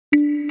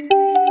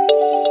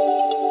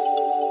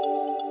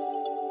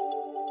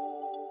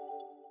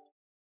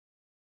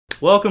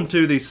Welcome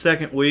to the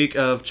second week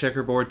of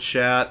Checkerboard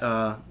Chat.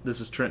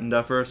 This is Trenton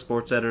Duffer,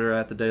 sports editor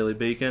at the Daily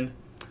Beacon.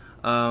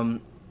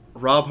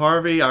 Rob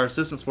Harvey, our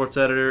assistant sports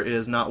editor,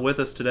 is not with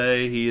us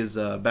today. He is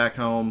back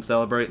home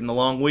celebrating the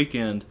long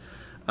weekend.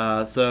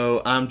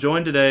 So I'm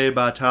joined today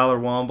by Tyler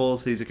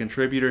Wombles. He's a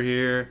contributor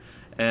here,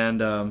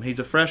 and he's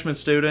a freshman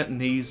student,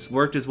 and he's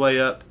worked his way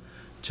up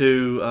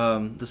to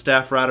the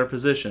staff writer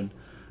position.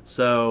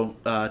 So,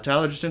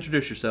 Tyler, just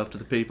introduce yourself to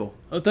the people.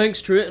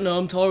 Thanks, Trenton.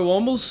 I'm Tyler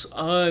Wombles.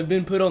 I've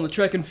been put on the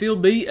track and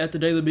field beat at the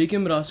Daily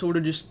Beacon, but I sort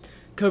of just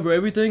cover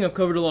everything. I've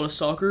covered a lot of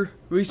soccer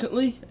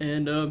recently,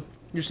 and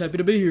just happy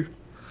to be here.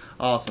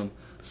 Awesome.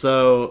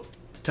 So,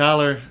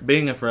 Tyler,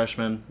 being a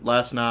freshman,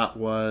 last night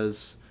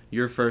was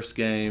your first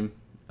game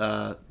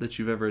that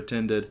you've ever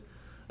attended.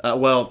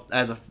 Well,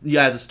 as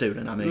a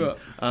student, I mean.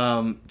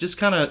 Right. Just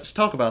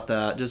talk about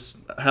that. Just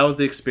how was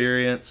the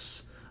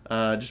experience?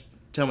 Just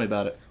tell me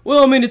about it.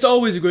 Well, I mean, it's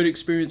always a great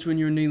experience when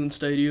you're in Neyland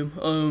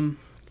Stadium.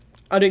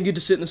 I didn't get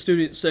to sit in the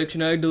student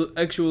section. I had to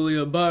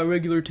actually buy a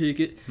regular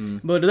ticket,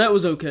 but that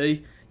was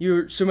okay.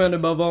 You're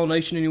surrounded by Vol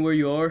Nation anywhere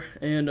you are,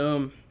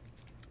 and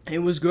it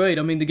was great.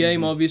 I mean, the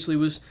game obviously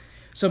was,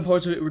 some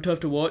parts of it were tough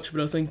to watch,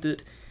 but I think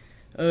that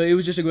it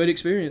was just a great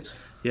experience.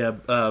 Yeah,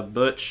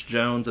 Butch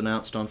Jones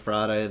announced on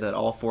Friday that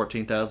all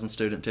 14,000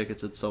 student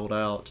tickets had sold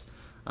out.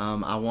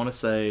 I want to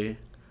say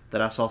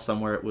that I saw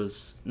somewhere it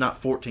was not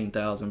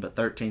 14,000, but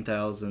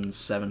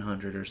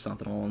 13,700 or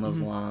something along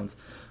those lines.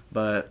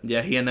 But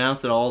yeah, he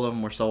announced that all of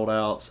them were sold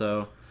out.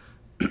 So,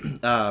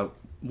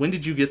 when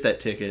did you get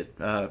that ticket?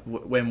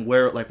 Where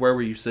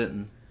were you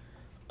sitting?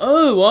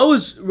 Oh, well, I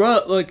was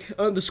right,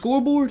 the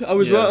scoreboard. I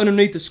was right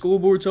underneath the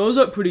scoreboard, so I was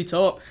up pretty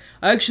top.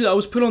 I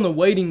was put on the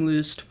waiting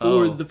list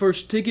for the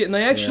first ticket, and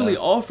they actually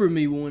offered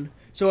me one.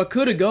 So I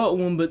could have got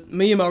one, but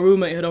me and my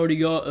roommate had already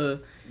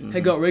got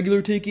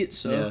regular tickets.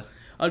 So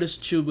I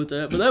just chilled with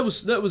that. But that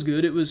was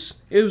good. It was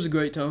a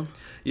great time.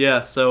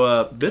 Yeah. So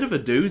a bit of a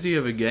doozy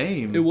of a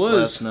game. It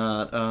was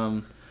last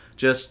night.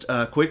 Just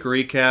a quick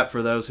recap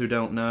for those who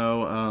don't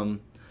know.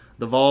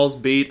 The Vols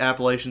beat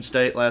Appalachian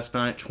State last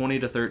night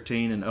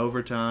 20-13 in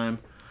overtime.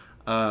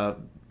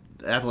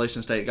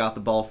 Appalachian State got the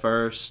ball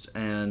first,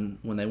 and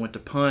when they went to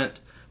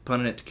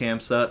punting it to Cam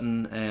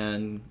Sutton,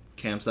 and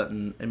Cam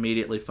Sutton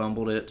immediately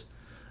fumbled it.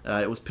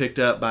 It was picked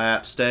up by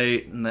App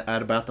State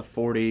at about the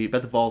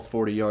Vols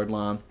 40-yard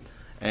line,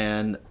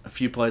 and a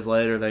few plays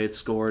later they had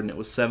scored, and it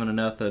was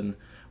 7-0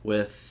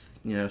 with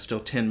still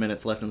 10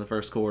 minutes left in the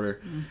first quarter,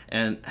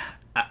 and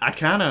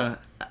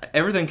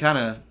everybody kind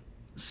of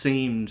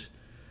seemed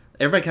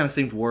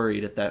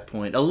worried at that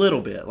point a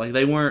little bit. Like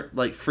they weren't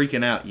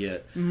freaking out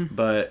yet,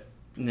 but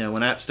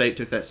when App State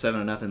took that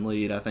 7-0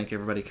 lead, I think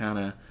everybody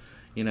kind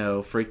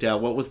of freaked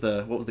out. What was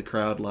the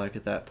crowd like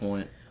at that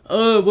point?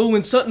 Well,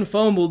 when Sutton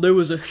fumbled, there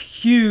was a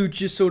huge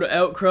just sort of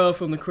outcry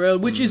from the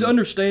crowd, which is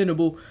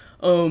understandable.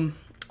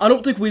 I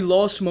don't think we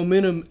lost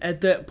momentum at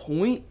that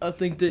point. I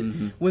think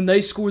that when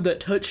they scored that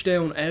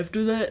touchdown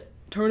after that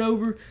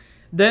turnover,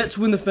 that's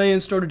when the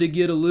fans started to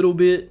get a little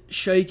bit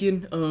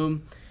shaken.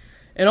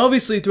 And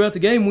obviously throughout the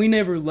game, we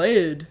never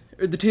led,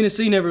 or the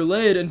Tennessee never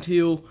led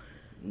until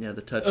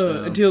the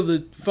touchdown, until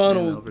the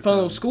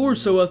final score.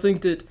 So I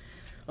think that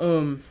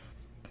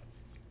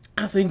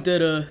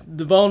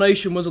the Vol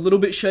Nation was a little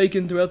bit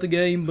shaken throughout the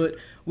game, but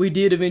we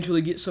did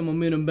eventually get some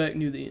momentum back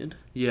near the end.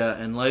 Yeah,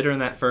 and later in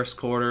that first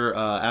quarter,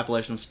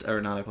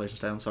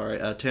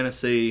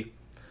 Tennessee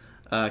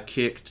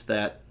kicked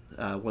that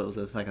what was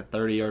it, like a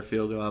 30-yard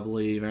field goal, I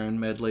believe.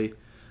 Aaron Medley.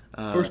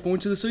 First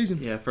points of the season.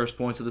 Yeah, first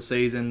points of the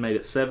season, made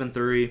it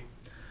 7-3.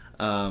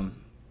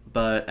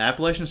 But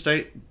Appalachian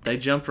State, they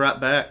jumped right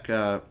back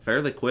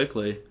fairly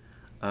quickly,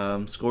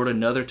 scored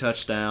another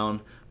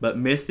touchdown, but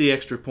missed the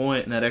extra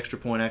point, and that extra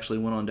point actually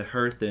went on to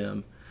hurt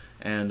them.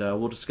 And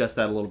we'll discuss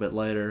that a little bit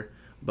later.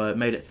 But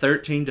made it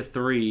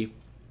 13-3,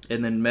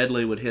 and then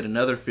Medley would hit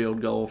another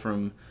field goal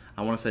from,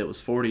 I want to say it was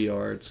 40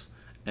 yards,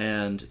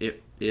 and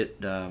it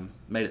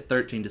made it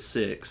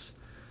 13-6.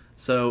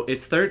 So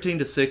it's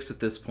 13-6 at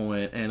this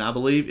point, and I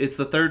believe it's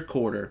the third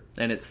quarter,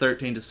 and it's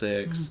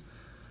 13-6.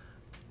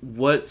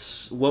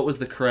 What was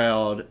the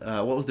crowd?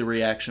 What was the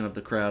reaction of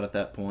the crowd at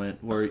that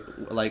point? What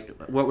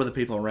were the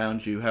people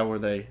around you? How were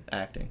they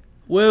acting?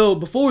 Well,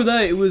 before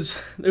that,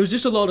 there was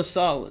just a lot of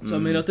silence. I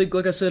mean, I think,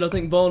 like I said, I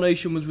think Vol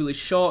Nation was really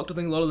shocked. I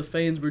think a lot of the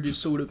fans were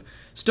just sort of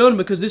stunned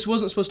because this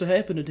wasn't supposed to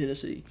happen to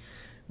Tennessee.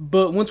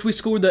 But once we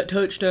scored that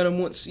touchdown, and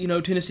once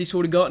Tennessee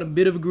sort of got in a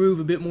bit of a groove,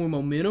 a bit more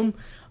momentum,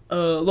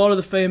 a lot of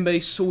the fan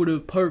base sort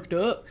of perked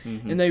up,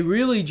 and they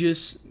really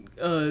just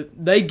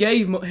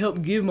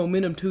helped give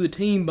momentum to the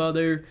team by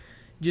their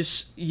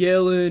just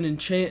yelling and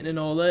chanting and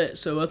all that.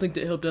 So I think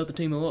that helped out the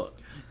team a lot.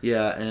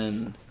 Yeah,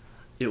 and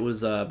it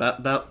was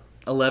about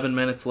 11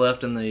 minutes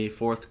left in the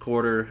fourth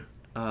quarter.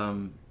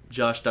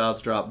 Josh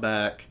Dobbs dropped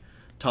back,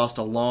 tossed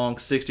a long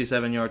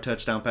 67-yard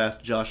touchdown pass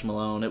to Josh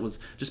Malone. It was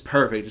just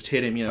perfect. Just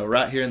hit him,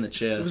 right here in the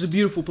chest. It was a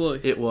beautiful play.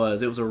 It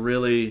was. It was a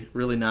really,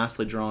 really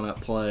nicely drawn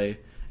up play.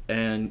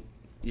 And,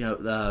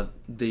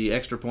 the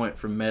extra point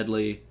from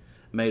Medley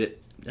made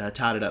it,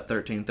 tied it up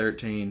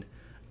 13-13.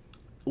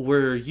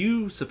 were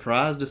you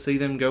surprised to see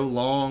them go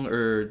long,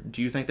 or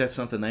do you think that's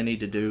something they need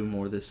to do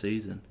more this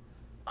season?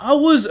 I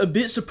was a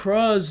bit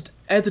surprised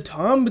at the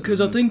time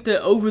because I think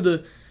that over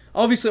the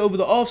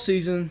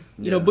offseason,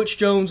 Butch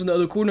Jones and the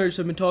other coordinators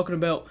have been talking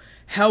about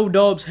how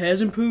Dobbs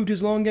has improved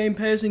his long game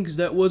passing, because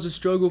that was a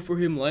struggle for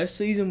him last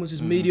season, was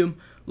his medium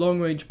long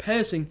range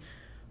passing.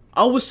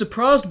 I was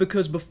surprised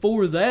because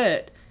before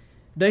that,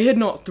 they had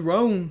not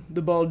thrown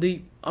the ball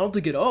deep, I don't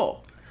think, at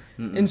all.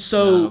 And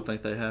so No, I don't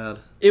think they had.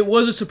 It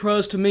was a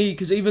surprise to me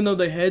because even though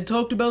they had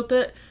talked about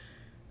that,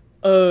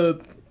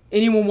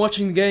 anyone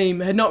watching the game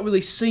had not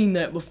really seen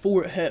that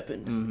before it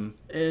happened.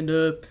 And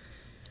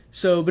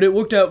but it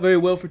worked out very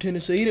well for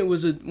Tennessee, and it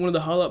was one of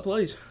the highlight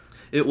plays.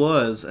 It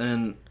was,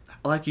 and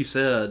like you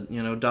said,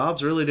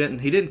 Dobbs really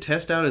didn't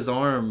test out his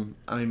arm,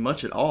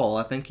 much at all.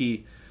 I think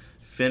he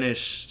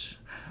finished,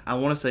 I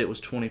want to say it was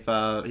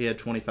 25. He had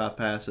 25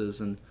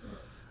 passes and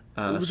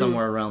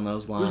somewhere around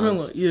those lines. It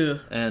was around, yeah.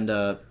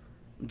 And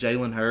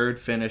Jalen Hurd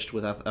finished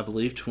with, I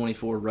believe,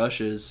 24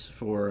 rushes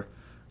for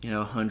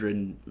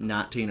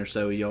 119 or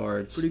so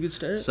yards. Pretty good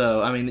stats. So,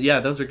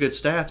 those are good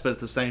stats, but at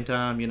the same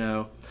time,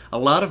 a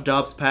lot of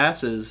Dobbs'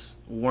 passes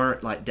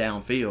weren't like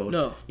downfield.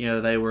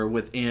 No. They were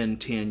within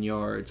 10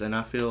 yards, and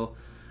I feel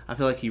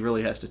like he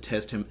really has to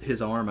test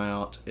his arm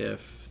out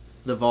if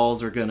the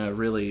Vols are going to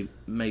really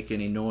make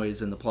any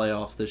noise in the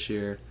playoffs this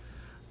year.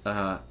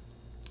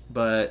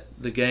 But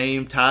the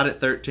game tied at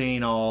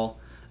 13 all,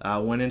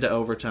 went into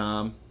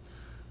overtime,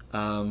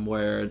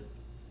 where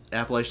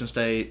Appalachian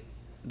State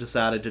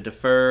decided to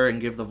defer and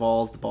give the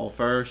Vols the ball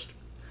first.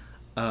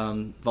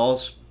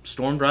 Vols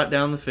stormed right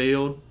down the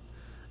field,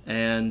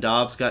 and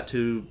Dobbs got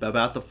to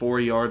about the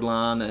 4-yard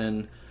line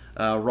and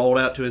rolled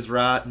out to his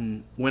right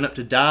and went up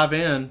to dive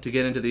in to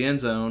get into the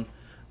end zone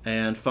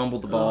and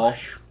fumbled the ball.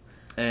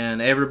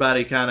 And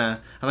everybody I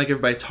think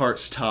everybody's heart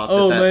stopped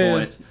at that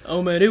point.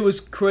 Oh, man, it was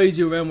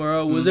crazy around where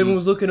I was. Everyone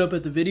was looking up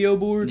at the video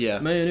board. Yeah.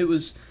 Man, it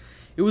was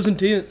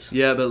intense.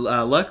 Yeah, but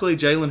luckily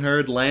Jalen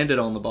Hurd landed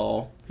on the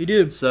ball. He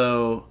did.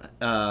 So,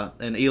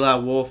 and Eli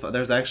Wolf,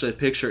 there's actually a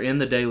picture in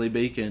the Daily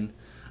Beacon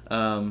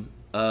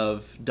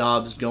of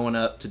Dobbs going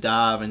up to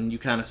dive, and you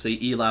kind of see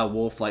Eli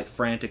Wolf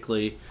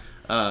frantically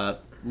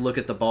look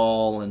at the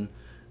ball, and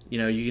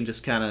you can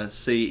just kind of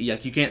see,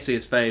 you can't see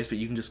his face, but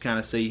you can just kind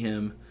of see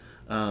him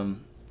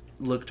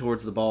look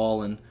towards the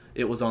ball, and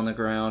it was on the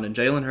ground, and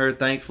Jalen Hurd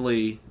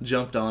thankfully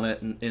jumped on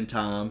it in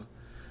time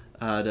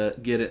to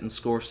get it and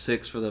score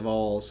 6 for the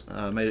Vols.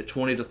 Made it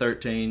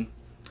 20-13,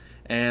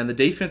 and the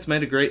defense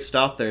made a great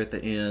stop there at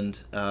the end.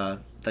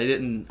 They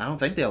didn't. I don't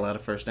think they allowed a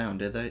first down,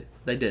 did they?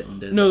 They didn't,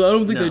 did they? No, I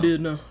don't think they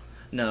did. No.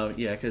 No,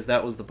 yeah, because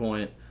that was the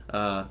point.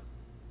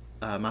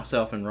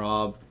 Myself and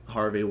Rob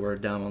Harvey were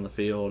down on the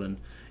field and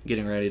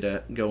getting ready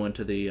to go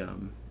into the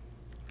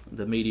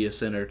media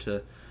center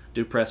to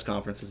do press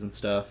conferences and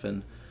stuff,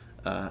 and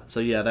so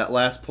yeah, that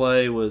last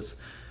play was.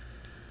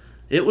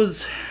 It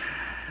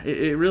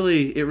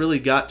really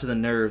got to the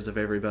nerves of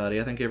everybody.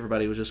 I think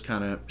everybody was just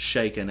kind of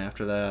shaken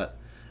after that.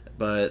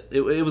 But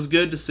it was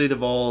good to see the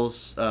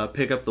Vols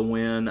pick up the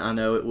win. I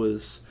know it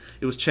was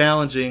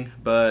challenging,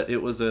 but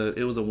it was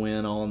a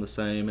win all in the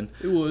same. And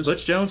it was.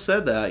 Butch Jones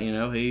said that,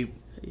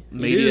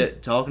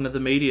 talking to the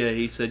media,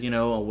 he said,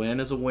 a win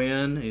is a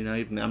win.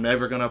 I'm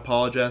never going to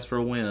apologize for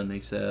a win, he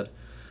said.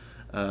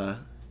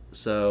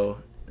 So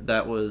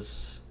it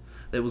was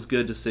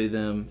good to see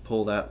them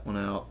pull that one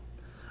out.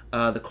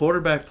 The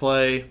quarterback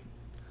play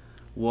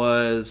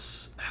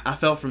was, I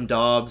felt from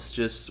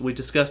Dobbs, we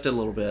discussed it a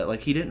little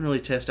bit, he didn't really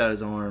test out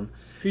his arm.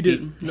 He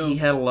didn't, no. He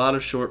had a lot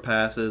of short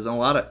passes, and a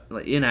lot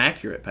of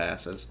inaccurate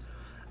passes,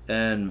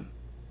 and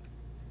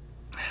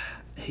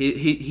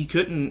he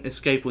couldn't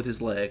escape with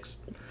his legs.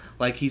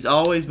 He's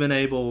always been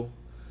able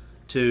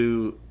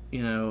to,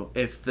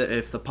 if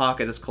the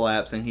pocket is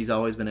collapsing, he's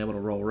always been able to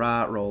roll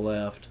right, roll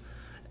left,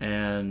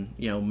 and,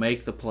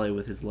 make the play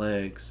with his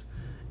legs.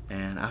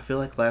 And I feel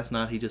like last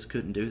night he just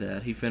couldn't do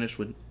that. He finished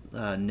with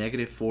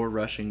 -4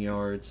 rushing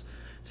yards.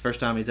 It's the first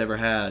time he's ever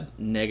had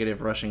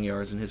negative rushing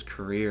yards in his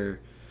career.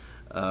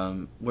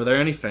 Were there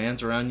any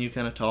fans around you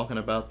kind of talking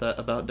about that,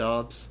 about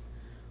Dobbs?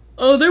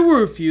 There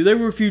were a few. There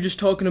were a few just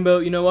talking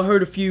about, I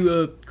heard a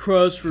few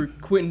cries for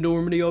Quentin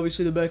Dormady,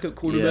 obviously the backup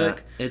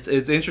quarterback. Yeah,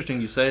 it's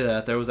interesting you say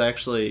that. There was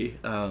actually,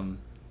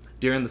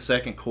 during the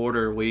second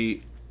quarter,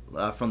 we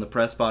from the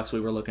press box, we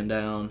were looking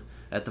down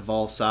at the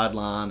Vols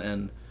sideline,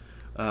 and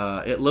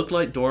it looked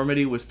like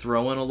Dormady was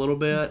throwing a little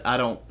bit. I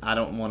don't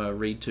want to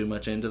read too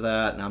much into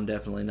that, and I'm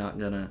definitely not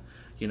gonna,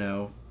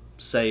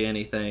 say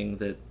anything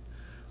that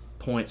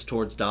points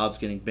towards Dobbs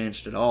getting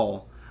benched at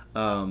all.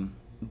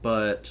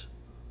 But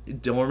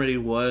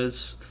Dormady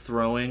was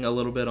throwing a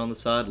little bit on the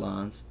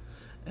sidelines,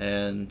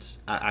 and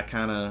I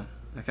kind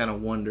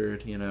of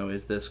wondered,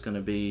 is this going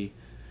to be,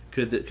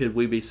 could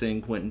we be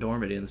seeing Quentin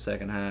Dormady in the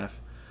second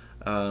half?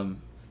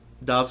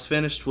 Dobbs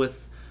finished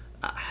with,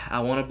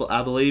 I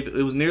believe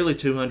it was nearly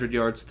 200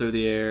 yards through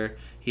the air.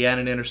 He had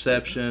an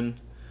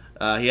interception.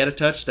 He had a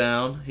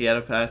touchdown. He had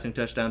a passing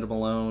touchdown to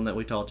Malone that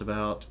we talked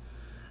about,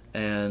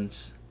 and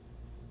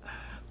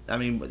I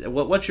mean,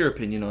 what's your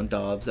opinion on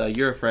Dobbs?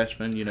 You're a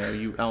freshman. You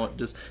know, I want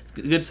just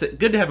good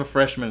to have a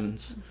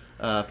freshman's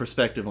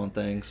perspective on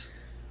things.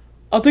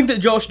 I think that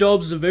Josh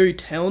Dobbs is a very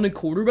talented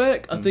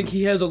quarterback. I think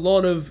he has a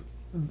lot of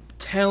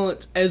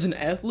talent as an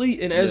athlete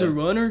and as a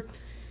runner.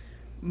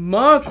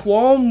 My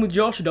qualm with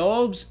Josh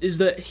Dobbs is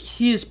that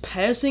his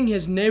passing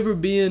has never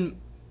been,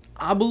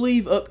 I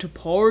believe, up to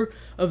par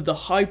of the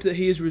hype that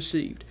he has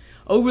received.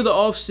 Over the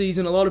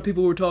offseason, a lot of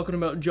people were talking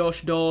about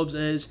Josh Dobbs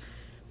as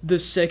the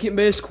second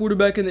best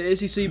quarterback in the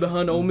SEC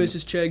behind Ole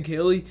Miss's Chad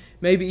Kelly,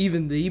 maybe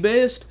even the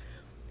best.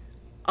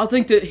 I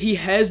think that he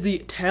has the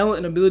talent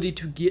and ability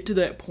to get to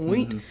that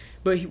point,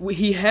 but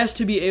he has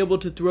to be able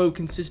to throw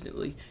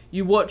consistently.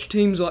 You watch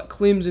teams like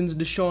Clemson's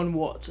Deshaun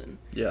Watson,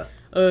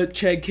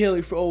 Chad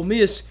Kelly for Ole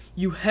Miss.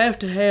 You have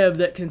to have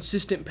that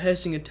consistent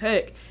passing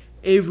attack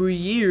every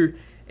year,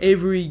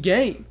 every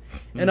game.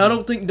 And I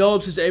don't think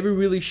Dobbs has ever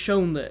really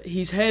shown that.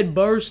 He's had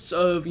bursts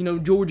of,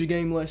 Georgia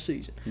game last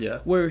season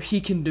where he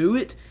can do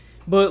it,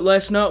 but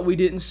last night we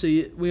didn't see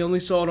it. We only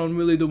saw it on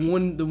really the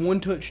one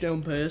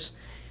touchdown pass.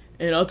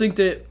 And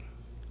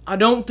I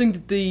don't think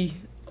that the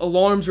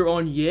alarms are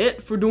on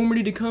yet for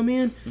Dormady to come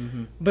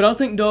in, but I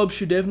think Dobbs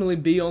should definitely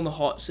be on the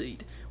hot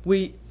seat.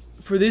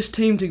 For this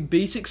team to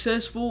be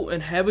successful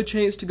and have a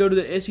chance to go to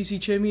the SEC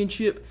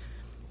championship,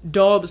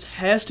 Dobbs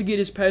has to get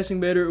his passing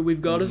better, or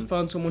we've got to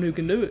find someone who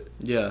can do it.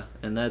 Yeah,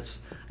 and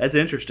that's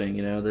interesting,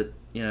 that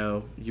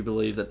you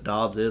believe that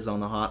Dobbs is on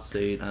the hot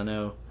seat. I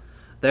know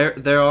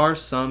there are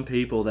some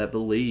people that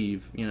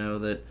believe,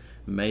 that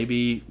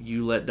maybe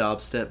you let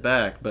Dobbs step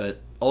back,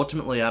 but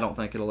ultimately I don't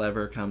think it'll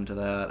ever come to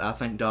that. I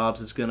think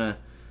Dobbs is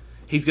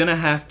he's gonna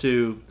have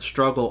to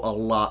struggle a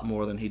lot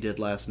more than he did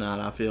last night,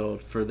 I feel,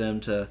 for them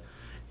to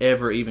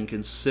ever even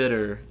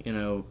consider,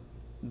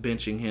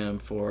 benching him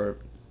for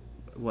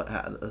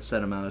a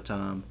set amount of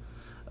time.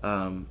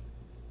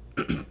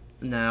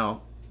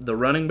 Now, the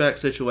running back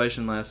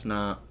situation last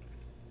night,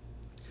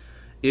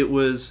 it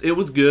was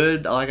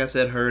good. Like I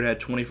said, Hurd had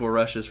 24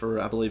 rushes for,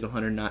 I believe,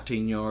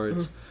 119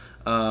 yards.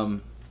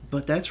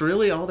 But that's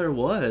really all there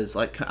was.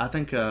 Like, I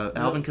think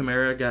Alvin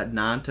Kamara got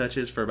 9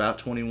 touches for about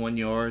 21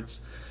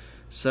 yards.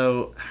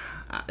 So,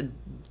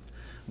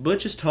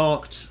 Butch has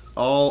talked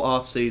all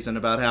offseason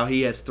about how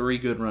he has 3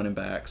 good running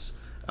backs.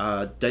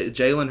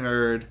 Jalen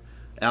Hurd,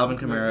 Alvin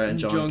Kamara, and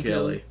John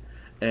Kelly.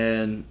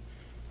 And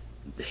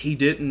he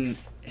didn't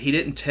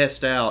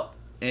test out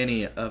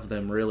any of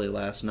them really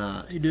last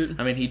night. He didn't.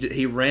 I mean,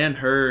 he ran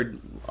Hurd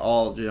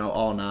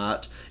all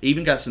night.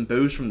 Even got some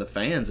boos from the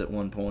fans at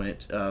one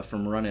point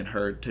from running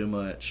Hurd too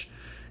much.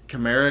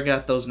 Kamara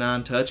got those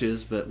 9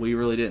 touches, but we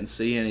really didn't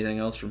see anything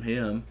else from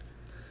him.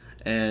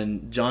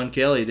 And John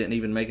Kelly didn't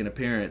even make an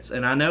appearance.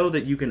 And I know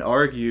that you can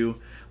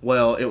argue,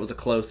 well, it was a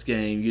close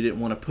game. You didn't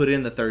want to put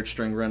in the third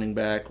string running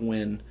back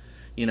when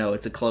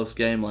it's a close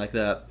game like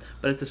that.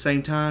 But at the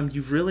same time,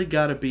 you've really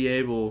got to be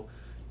able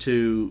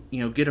to,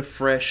 get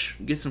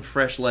some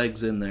fresh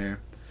legs in there,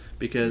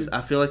 because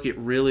I feel like it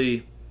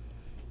really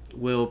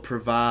will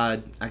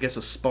provide, I guess,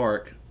 a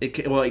spark. It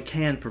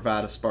can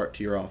provide a spark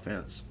to your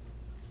offense,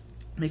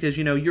 because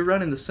you're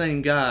running the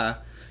same guy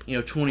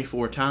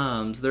 24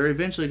 times. They're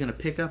eventually going to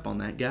pick up on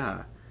that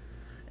guy.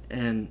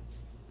 And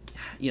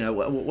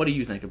what do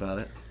you think about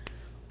it?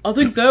 I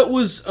think that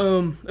was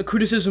a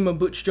criticism of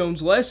Butch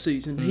Jones last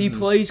season. He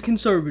plays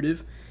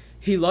conservative.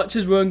 He likes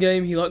his run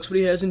game. He likes what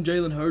he has in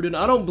Jalen Hurd, and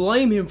I don't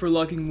blame him for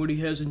liking what he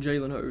has in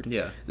Jalen Hurd.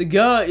 Yeah. The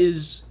guy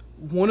is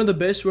one of the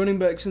best running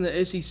backs in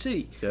the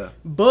SEC. Yeah.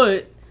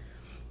 But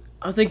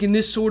I think, and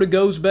this sort of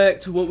goes back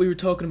to what we were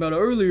talking about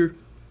earlier,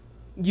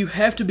 you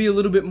have to be a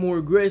little bit more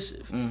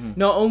aggressive.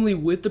 Not only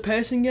with the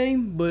passing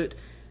game, but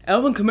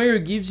Alvin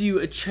Kamara gives you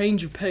a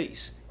change of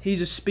pace.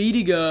 He's a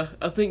speedy guy.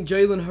 I think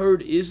Jalen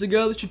Hurd is the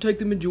guy that should take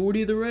the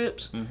majority of the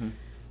reps.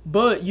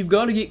 But you've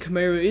got to get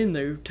Kamara in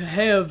there to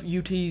have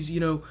UT's,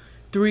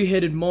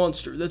 three-headed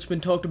monster that's been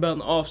talked about in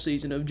the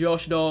offseason of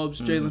Josh Dobbs,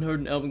 Jalen Hurd,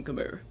 and Alvin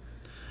Kamara.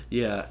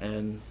 Yeah,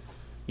 and,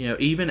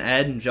 even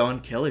adding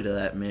John Kelly to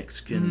that mix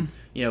can,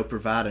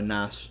 provide a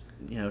nice,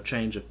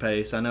 change of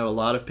pace. I know a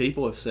lot of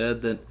people have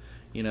said that,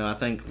 I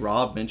think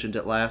Rob mentioned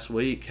it last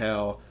week,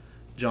 how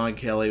John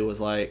Kelly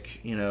was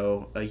like,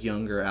 a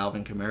younger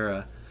Alvin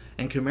Kamara.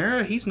 And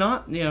Kamara, he's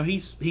not,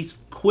 he's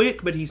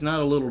quick, but he's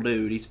not a little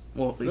dude.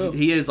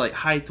 He is like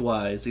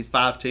height-wise, he's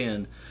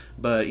 5'10",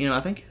 but I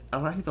think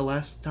the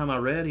last time I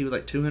read, he was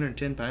like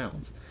 210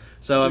 pounds.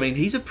 So I mean,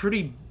 he's a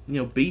pretty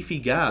beefy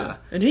guy,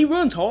 and he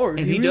runs hard.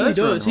 And he really does.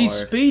 Run hard. He's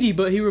speedy,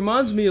 but he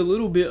reminds me a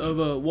little bit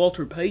of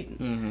Walter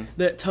Payton,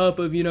 that type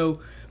of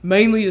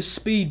mainly a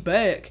speed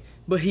back.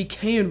 But he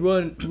can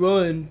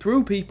run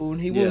through people,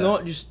 and he will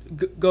not just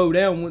go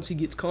down once he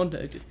gets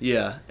contacted.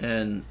 Yeah,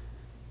 and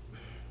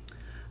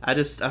I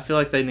feel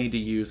like they need to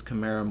use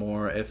Kamara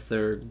more if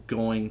they're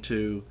going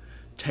to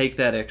take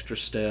that extra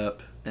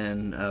step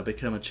and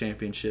become a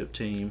championship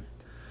team.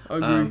 I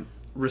agree.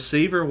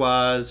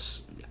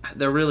 Receiver-wise,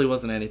 there really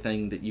wasn't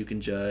anything that you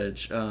can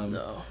judge.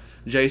 No.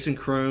 Jason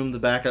Kroom, the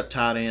backup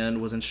tight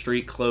end, was in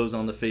street clothes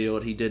on the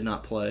field. He did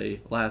not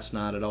play last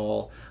night at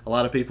all. A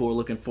lot of people were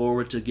looking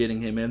forward to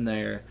getting him in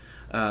there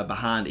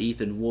behind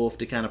Ethan Wolf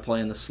to kind of play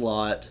in the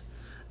slot,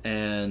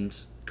 and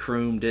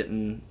Kroom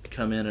didn't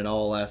come in at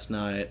all last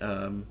night.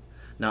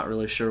 Not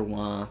really sure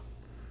why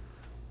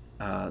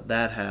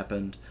that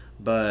happened.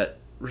 But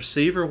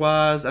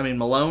receiver-wise, I mean,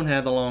 Malone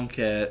had the long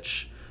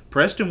catch.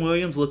 Preston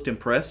Williams looked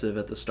impressive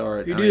at the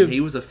start. He I did. mean, he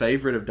was a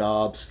favorite of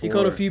Dobbs. He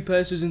caught a few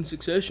passes in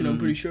succession, I'm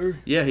pretty sure.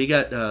 Yeah, he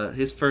got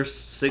his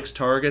first 6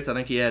 targets. I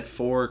think he had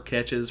 4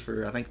 catches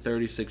for, I think,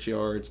 36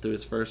 yards through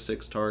his first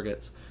 6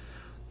 targets.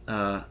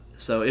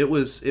 So it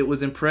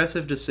was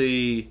impressive to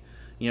see,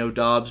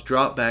 Dobbs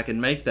drop back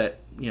and make that,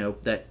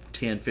 that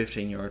 10,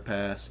 15-yard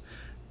pass.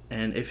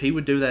 And if he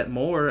would do that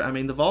more, I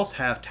mean, the Vols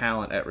have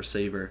talent at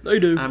receiver. They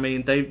do. I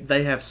mean,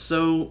 they have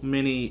so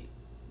many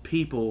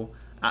people.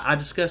 I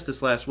discussed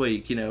this last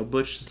week.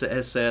 Butch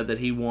has said that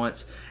he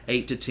wants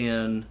 8 to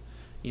 10,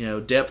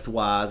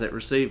 depth-wise at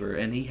receiver,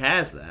 and he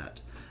has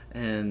that.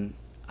 And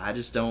I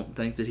just don't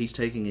think that he's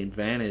taking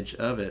advantage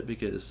of it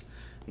because,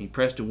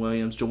 Preston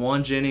Williams,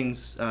 Jawan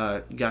Jennings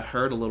got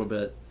hurt a little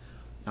bit,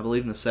 I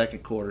believe, in the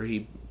second quarter.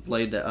 He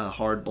laid a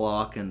hard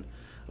block and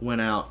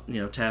went out,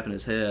 tapping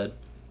his head.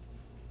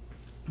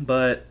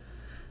 But,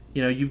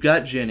 you've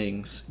got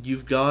Jennings,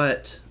 you've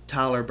got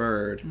Tyler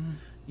Bird,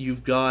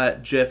 you've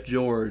got Jeff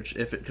George,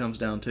 if it comes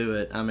down to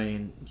it. I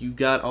mean, you've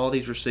got all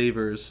these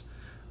receivers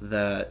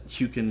that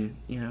you can,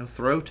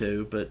 throw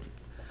to, but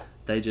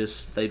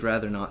they'd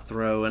rather not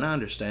throw, and I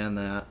understand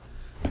that.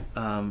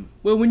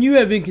 Well, when you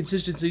have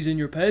inconsistencies in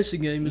your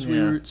passing game, as we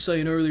were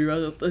saying earlier,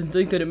 I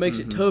think that it makes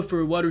it tough for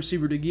a wide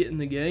receiver to get in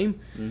the game.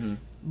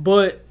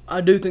 But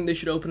I do think they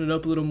should open it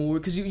up a little more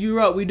because you're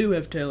right. We do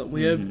have talent.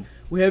 We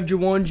have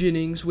Jawan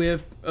Jennings. We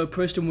have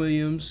Preston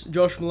Williams.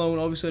 Josh Malone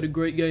obviously had a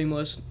great game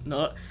last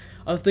night.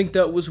 I think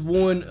that was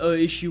one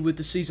issue with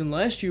the season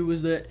last year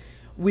was that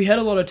we had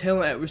a lot of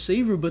talent at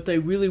receiver, but they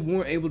really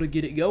weren't able to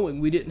get it going.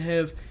 We didn't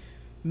have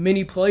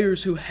many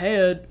players who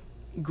had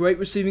great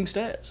receiving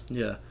stats.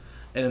 Yeah,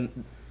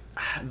 and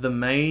the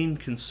main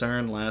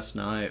concern last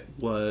night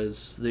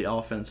was the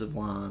offensive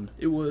line.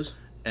 It was.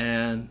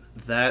 And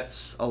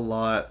that's a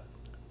lot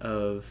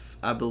of,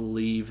 I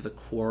believe, the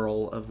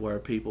quarrel of where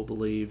people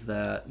believe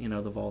that,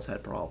 the Vols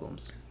had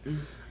problems.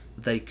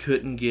 They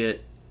couldn't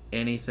get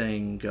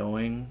anything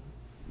going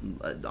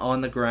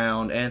on the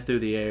ground and through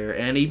the air,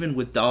 and even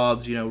with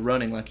Dobbs,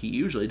 running like he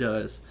usually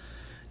does,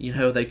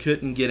 they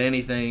couldn't get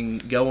anything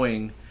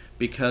going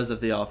because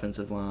of the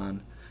offensive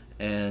line.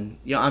 And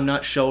I'm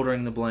not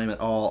shouldering the blame at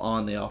all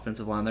on the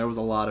offensive line. There was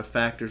a lot of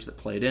factors that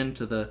played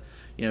into the,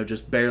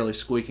 just barely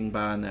squeaking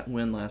by in that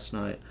win last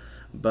night.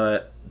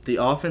 But the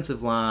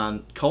offensive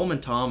line,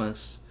 Coleman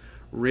Thomas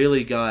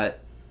really got,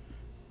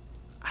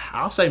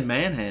 I'll say,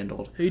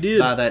 manhandled. He did.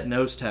 By that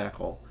nose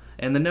tackle.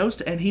 And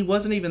and he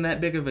wasn't even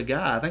that big of a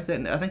guy. I think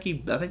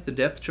the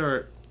depth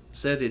chart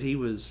said that he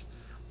was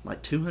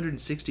like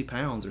 260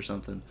 pounds or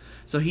something.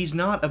 So he's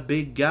not a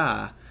big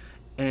guy.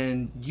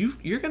 And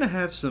you're going to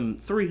have some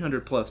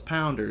 300-plus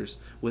pounders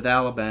with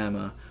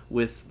Alabama,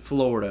 with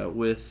Florida,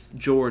 with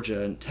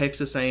Georgia, and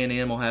Texas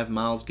A&M will have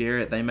Myles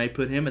Garrett. They may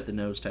put him at the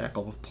nose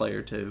tackle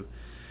player too.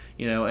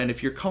 And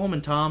if you're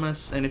Coleman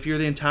Thomas, and if you're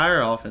the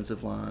entire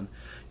offensive line,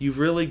 you've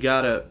really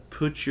got to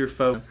put your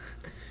focus.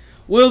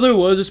 Well, there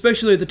was,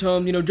 especially at the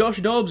time.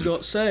 Josh Dobbs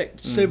got sacked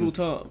several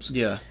times.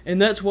 Yeah.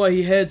 And that's why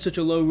he had such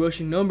a low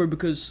rushing number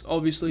because,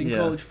 obviously, in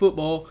college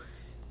football,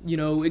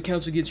 it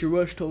counts against your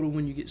rush total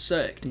when you get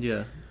sacked.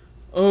 Yeah.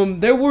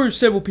 There were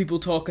several people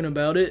talking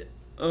about it.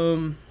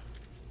 The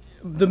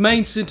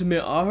main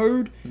sentiment I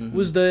heard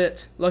was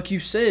that, like you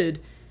said,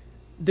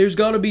 there's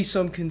got to be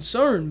some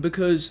concern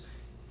because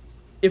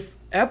if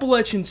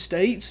Appalachian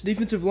State's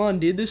defensive line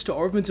did this to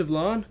our offensive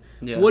line,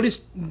 what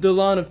is the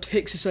line of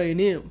Texas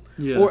A&M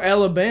or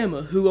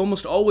Alabama, who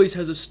almost always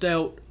has a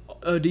stout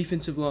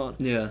defensive line?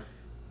 Yeah.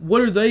 What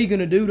are they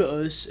going to do to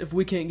us if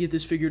we can't get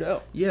this figured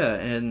out? Yeah,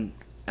 and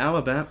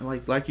Alabama,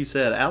 like you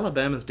said,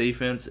 Alabama's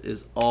defense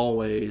is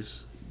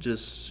always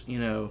just,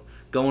 going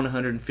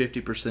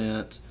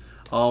 150%,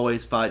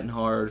 always fighting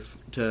hard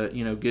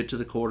to, get to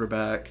the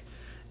quarterback.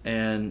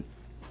 And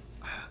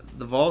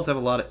the Vols have a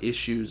lot of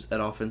issues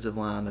at offensive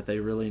line that they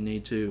really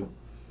need to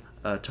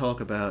talk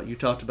about. You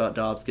talked about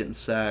Dobbs getting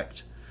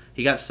sacked.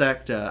 He got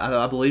sacked,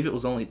 I believe it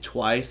was only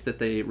twice that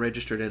they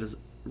registered it as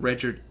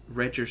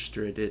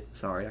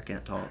sorry, I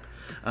can't talk,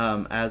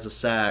 as a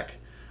sack.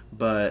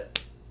 But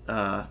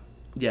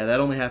that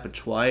only happened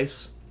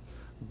twice,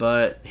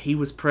 but he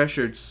was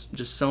pressured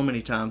just so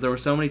many times. There were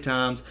so many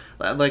times,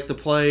 like the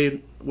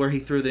play where he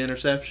threw the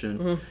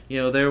interception.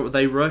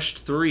 They rushed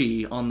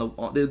three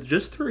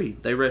just three.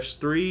 They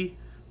rushed 3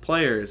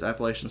 players.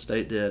 Appalachian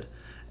State did,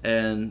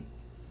 and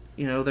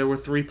there were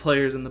 3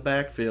 players in the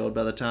backfield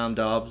by the time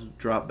Dobbs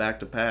dropped back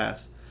to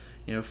pass.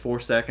 4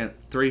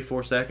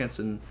 seconds,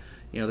 and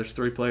there's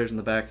 3 players in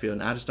the backfield,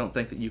 and I just don't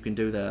think that you can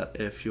do that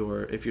if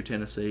you're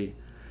Tennessee.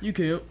 You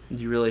can't.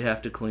 You really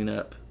have to clean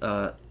up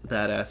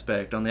that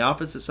aspect. On the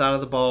opposite side of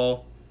the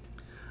ball,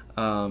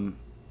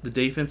 the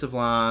defensive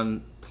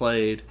line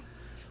played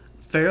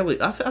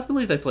fairly. I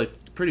believe they played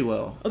pretty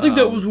well. I think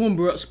that was one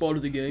bright spot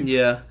of the game.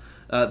 Yeah.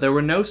 There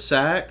were no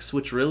sacks,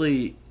 which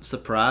really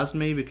surprised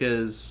me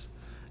because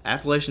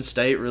Appalachian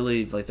State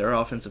really, like, their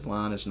offensive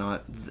line is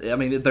not. I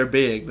mean, they're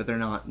big, but they're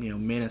not,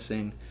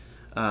 menacing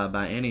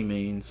by any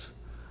means.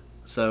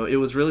 So it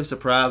was really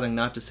surprising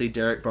not to see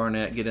Derek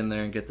Barnett get in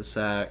there and get the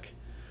sack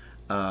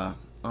on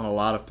a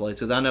lot of plays.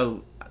 Because I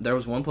know there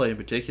was one play in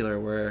particular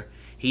where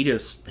he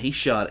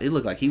shot. It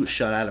looked like he was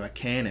shot out of a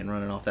cannon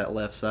running off that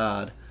left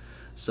side.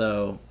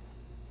 So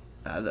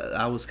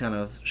I was kind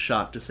of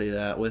shocked to see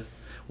that.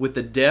 With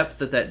the depth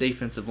that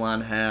defensive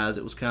line has,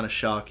 it was kind of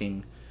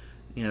shocking,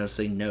 to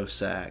see no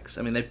sacks.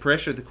 I mean, they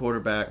pressured the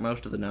quarterback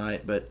most of the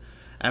night, but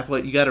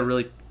you got to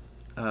really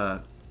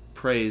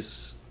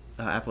praise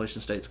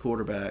Appalachian State's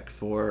quarterback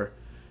for,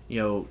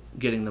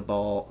 getting the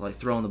ball, like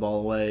throwing the ball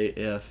away.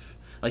 If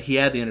like he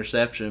had the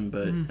interception,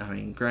 but I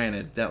mean,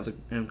 granted, that was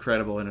an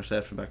incredible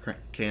interception by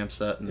Cam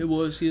Sutton. It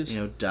was, yes.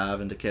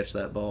 Diving to catch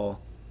that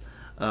ball.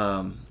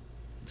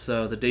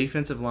 So the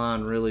defensive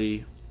line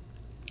really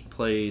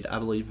played, I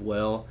believe,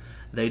 well.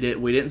 We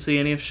didn't see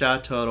any of Shy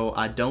Tuttle.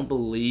 I don't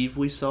believe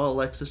we saw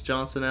Alexis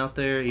Johnson out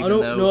there. I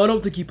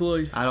don't think he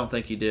played. I don't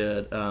think he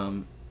did.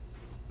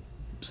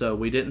 So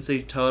we didn't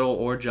see Tuttle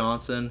or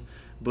Johnson.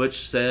 Butch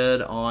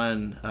said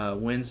on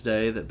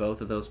Wednesday that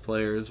both of those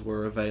players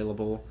were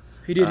available.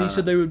 He did. He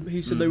said they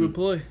would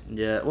play.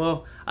 Yeah.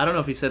 Well, I don't know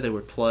if he said they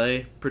would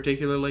play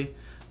particularly,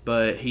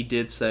 but he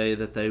did say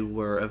that they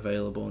were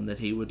available and that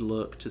he would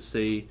look to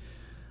see,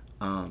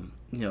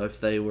 if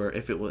they were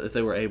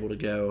able to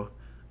go.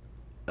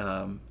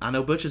 I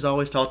know Butch has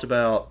always talked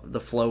about the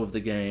flow of the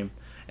game,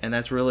 and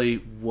that's really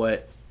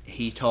what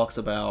he talks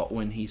about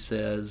when he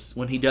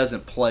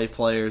doesn't play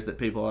players that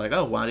people are like,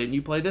 oh, why didn't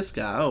you play this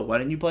guy? Oh, why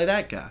didn't you play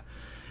that guy?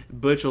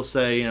 Butch will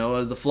say,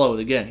 the flow of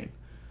the game,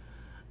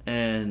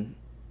 and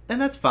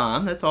that's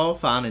fine. That's all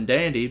fine and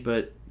dandy,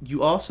 but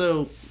you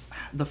also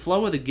the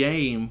flow of the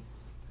game.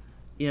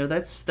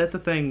 That's a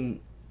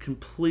thing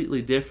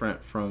completely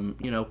different from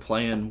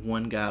playing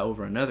one guy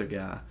over another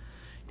guy.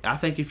 I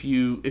think if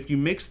you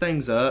mix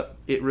things up,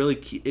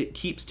 it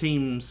keeps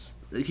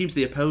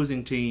the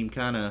opposing team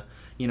kind of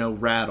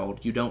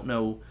rattled. They don't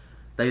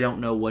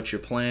know what you're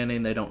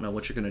planning. They don't know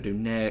what you're going to do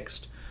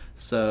next.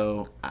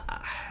 So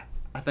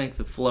I think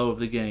the flow of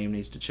the game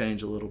needs to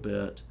change a little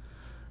bit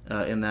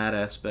in that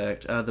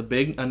aspect.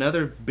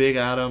 Another big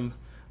item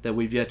that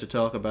we've yet to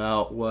talk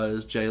about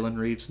was Jalen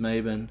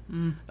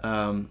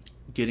Reeves-Maben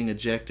getting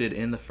ejected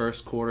in the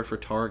first quarter for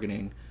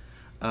targeting.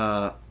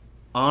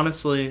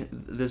 Honestly,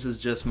 this is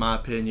just my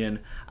opinion.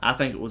 I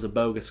think it was a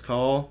bogus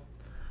call.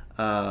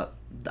 I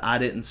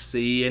didn't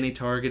see any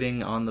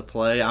targeting on the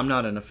play. I'm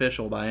not an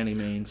official by any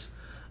means,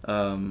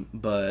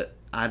 but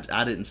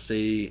I didn't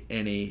see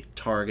any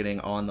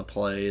targeting on the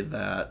play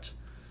that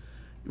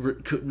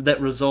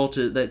would result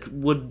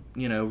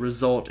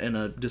in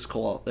a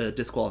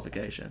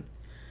disqualification.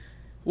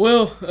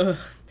 Well,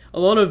 a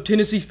lot of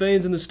Tennessee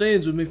fans in the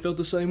stands with me felt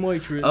the same way,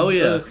 Trenton. Oh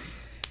yeah.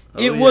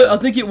 I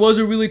think it was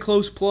a really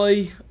close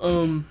play.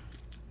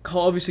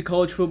 Obviously,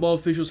 college football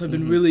officials have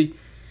been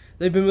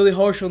they've been really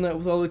harsh on that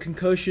with all the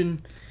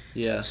concussion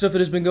stuff that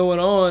has been going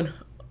on.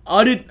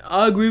 I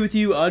agree with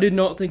you. I did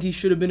not think he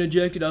should have been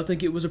ejected. I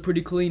think it was a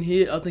pretty clean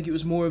hit. I think it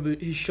was more of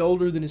his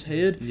shoulder than his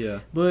head. Yeah.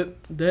 But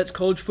that's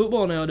college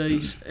football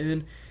nowadays,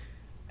 and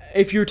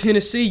if you're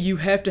Tennessee, you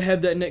have to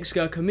have that next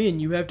guy come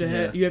in. You have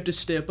to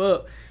step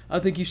up. I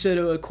think you said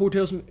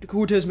Cortez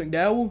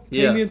McDowell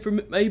came in for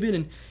Maben,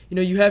 and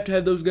you have to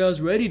have those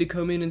guys ready to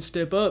come in and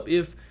step up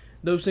if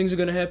those things are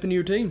going to happen to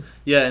your team.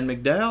 Yeah, and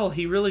McDowell,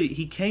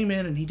 he came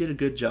in and he did a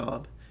good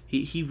job.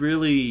 He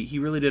really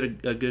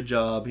did a good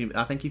job.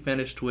 I think he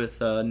finished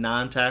with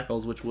 9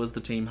 tackles, which was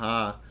the team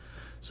high.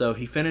 So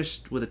he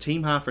finished with a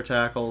team high for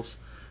tackles,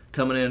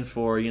 coming in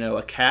for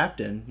a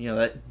captain,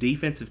 that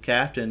defensive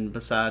captain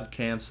beside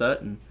Cam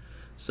Sutton.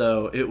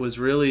 So it was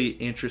really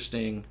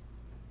interesting.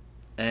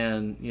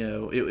 And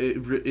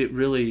it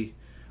really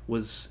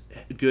was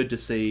good to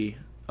see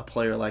a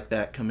player like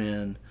that come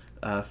in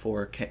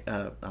for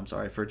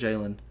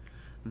Jalen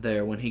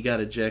there when he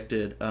got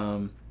ejected.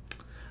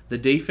 The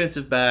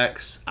defensive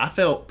backs I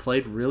felt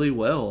played really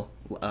well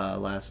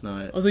last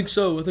night. I think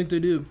so. I think they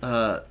do.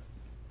 Micah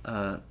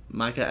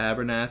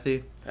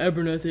Abernathy.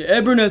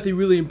 Abernathy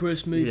really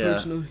impressed me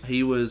personally.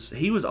 He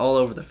was all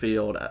over the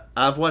field.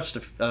 I've watched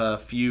a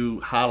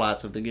few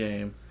highlights of the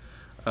game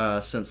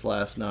since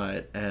last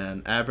night,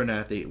 and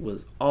Abernathy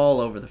was all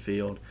over the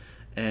field,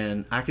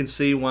 and I can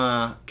see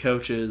why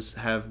coaches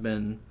have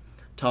been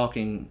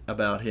talking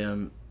about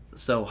him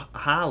so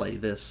highly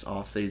this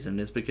offseason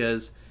is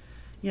because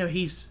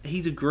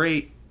he's a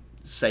great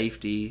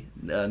safety,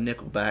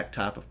 nickelback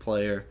type of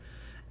player,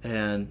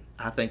 and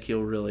I think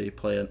he'll really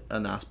play a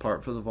nice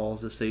part for the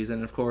Vols this season.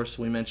 And of course,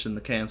 we mentioned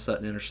the Cam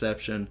Sutton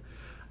interception,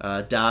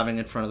 diving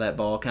in front of that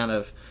ball, kind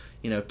of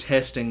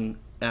testing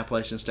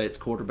Appalachian State's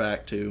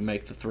quarterback to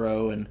make the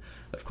throw, and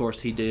of course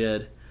he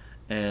did,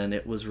 and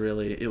it was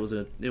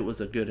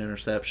a good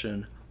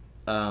interception.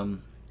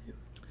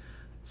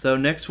 So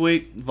next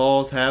week,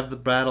 Vols have the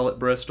battle at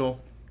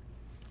Bristol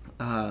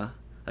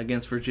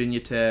against Virginia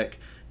Tech.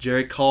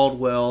 Jerry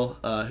Caldwell,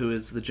 who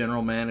is the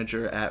general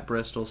manager at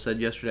Bristol, said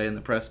yesterday in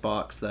the press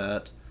box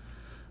that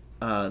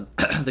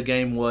the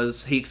game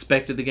he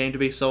expected the game to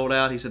be sold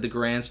out. He said the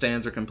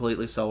grandstands are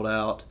completely sold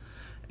out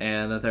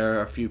and that there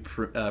are a few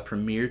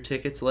premier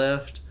tickets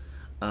left.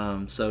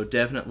 So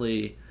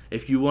definitely,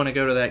 if you want to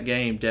go to that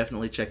game,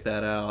 definitely check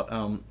that out.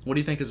 What do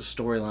you think is a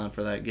storyline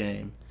for that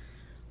game?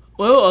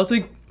 Well, I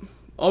think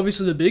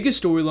obviously the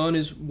biggest storyline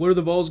is what are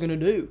the Vols going to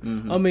do?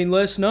 Mm-hmm. I mean,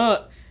 last night,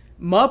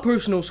 my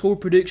personal score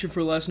prediction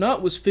for last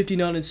night was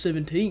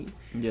 59-17.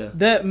 Yeah.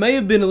 That may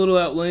have been a little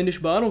outlandish,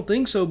 but I don't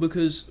think so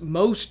because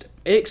most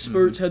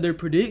experts had their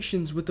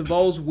predictions with the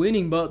Vols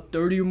winning about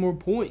 30 or more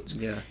points.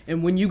 Yeah.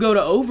 And when you go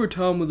to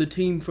overtime with a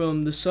team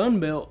from the Sun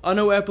Belt, I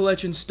know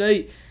Appalachian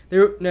State,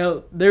 they're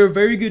a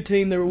very good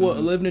team. They were,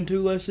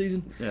 11-2 last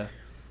season? Yeah.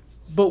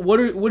 But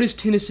what is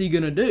Tennessee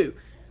going to do?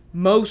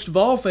 Most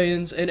Vol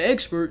fans and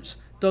experts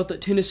thought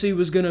that Tennessee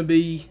was going to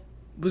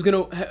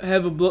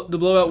have the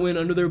blowout win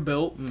under their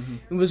belt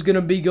and was going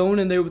to be going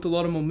in there with a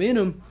lot of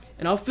momentum.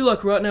 And I feel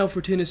like right now for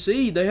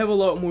Tennessee, they have a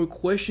lot more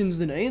questions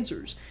than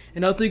answers.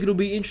 And I think it'll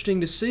be interesting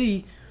to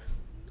see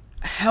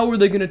how are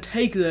they going to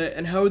take that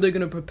and how are they going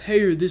to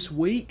prepare this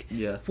week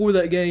for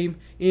that game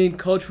in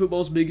college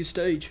football's biggest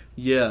stage.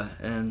 Yeah,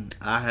 and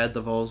I had the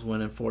Vols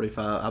winning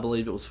 45. I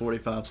believe it was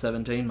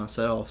 45-17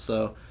 myself.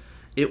 So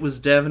it was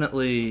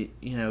definitely,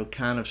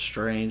 kind of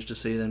strange to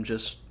see them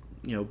just,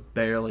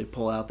 barely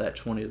pull out that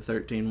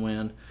 20-13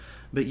 win.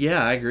 But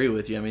yeah, I agree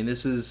with you. I mean,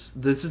 this is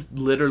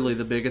literally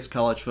the biggest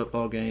college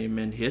football game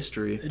in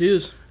history. It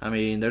is. I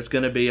mean, there's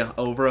going to be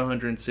over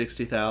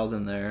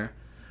 160,000 there.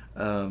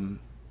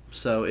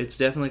 So it's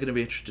definitely going to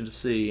be interesting to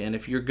see. And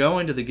if you're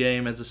going to the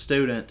game as a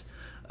student,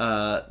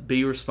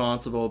 be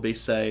responsible, be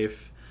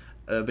safe,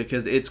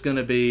 because it's going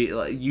to be,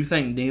 you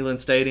think Neyland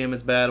Stadium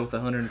is bad with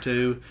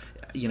 102,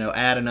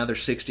 add another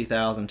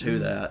 60,000 to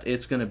that.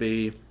 It's going to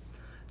be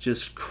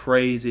just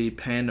crazy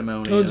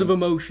pandemonium. Tons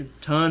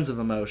of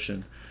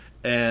emotion.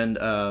 And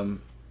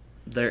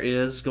there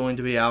is going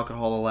to be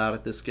alcohol allowed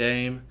at this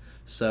game.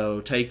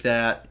 So take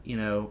that,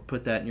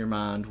 put that in your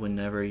mind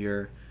whenever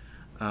you're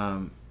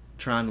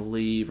trying to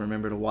leave.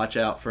 Remember to watch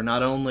out for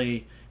not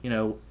only,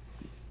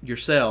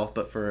 yourself,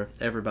 but for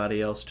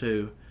everybody else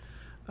too.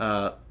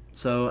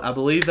 So I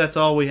believe that's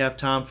all we have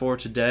time for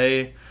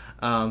today.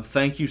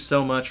 Thank you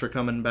so much for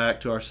coming back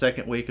to our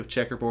second week of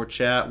Checkerboard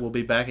Chat. We'll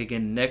be back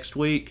again next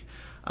week.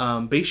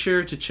 Be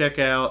sure to check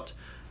out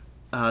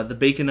the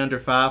Beacon Under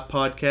 5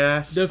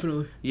 podcast.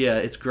 Definitely. Yeah,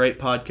 it's a great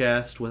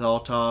podcast with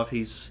Altov.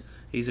 He's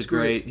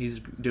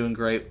doing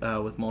great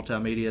with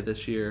multimedia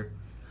this year.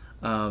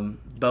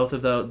 Both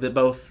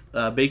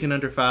Beacon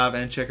Under 5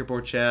 and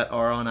Checkerboard Chat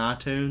are on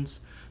iTunes,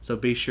 so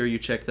be sure you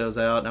check those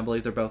out. And I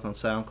believe they're both on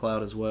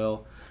SoundCloud as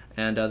well.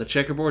 And the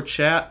Checkerboard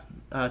Chat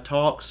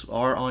talks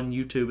are on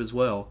YouTube as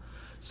well,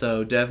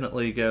 so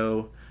definitely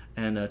go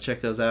and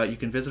check those out. You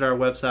can visit our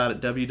website at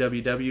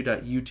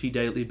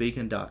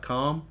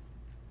www.utdailybeacon.com.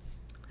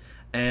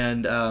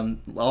 And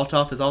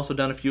Altov has also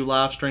done a few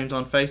live streams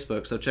on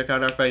Facebook, so check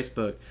out our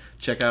Facebook,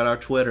 check out our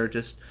Twitter,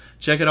 just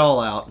check it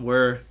all out.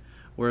 We're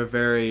a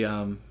very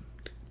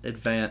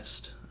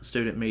advanced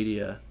student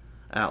media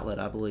outlet,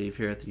 I believe,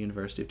 here at the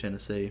University of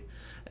Tennessee.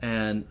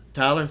 And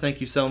Tyler,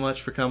 thank you so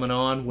much for coming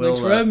on.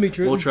 Thanks for having me,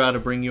 Trenton. We'll try to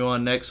bring you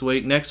on next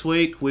week. Next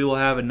week we will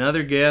have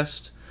another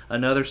guest,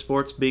 another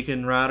Sports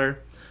Beacon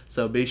writer,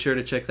 so be sure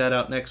to check that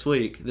out next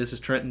week. This is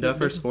Trenton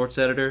Duffer, sports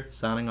editor,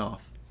 signing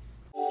off.